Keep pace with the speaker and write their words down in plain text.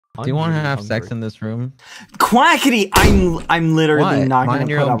Do you want to have sex in this room? Quackity! I'm literally What? not going Mind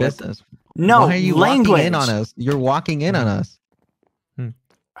to your put own up with. business. No, Why are you language. walking in on us? You're walking in on us.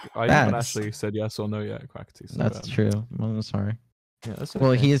 I haven't actually said yes or no yet, Quackity. So, that's true. I'm sorry. Yeah, that's okay.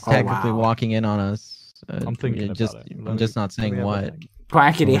 Well, he is technically wow. walking in on us. I'm thinking about it. I'm just not saying what.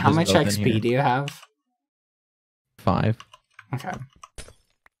 Quackity, We're how just much open XP here. do you have? 5. Okay.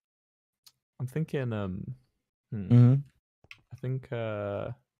 I'm thinking. I think.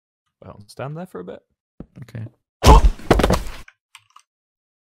 Well, stand there for a bit. Okay.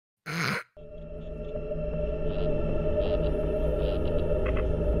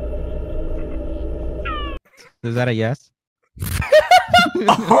 Is that a yes?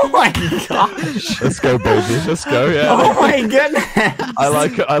 Oh my gosh! Let's go, baby. Let's go. Yeah. Oh my goodness! I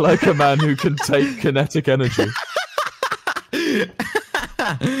like a man who can take kinetic energy.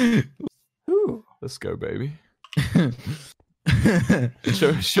 Ooh. Let's go, baby.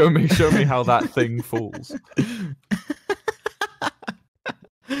 show me how that thing falls.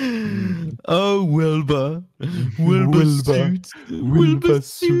 Oh, Wilbur. Wilbur Soot. Wilbur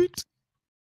Soot.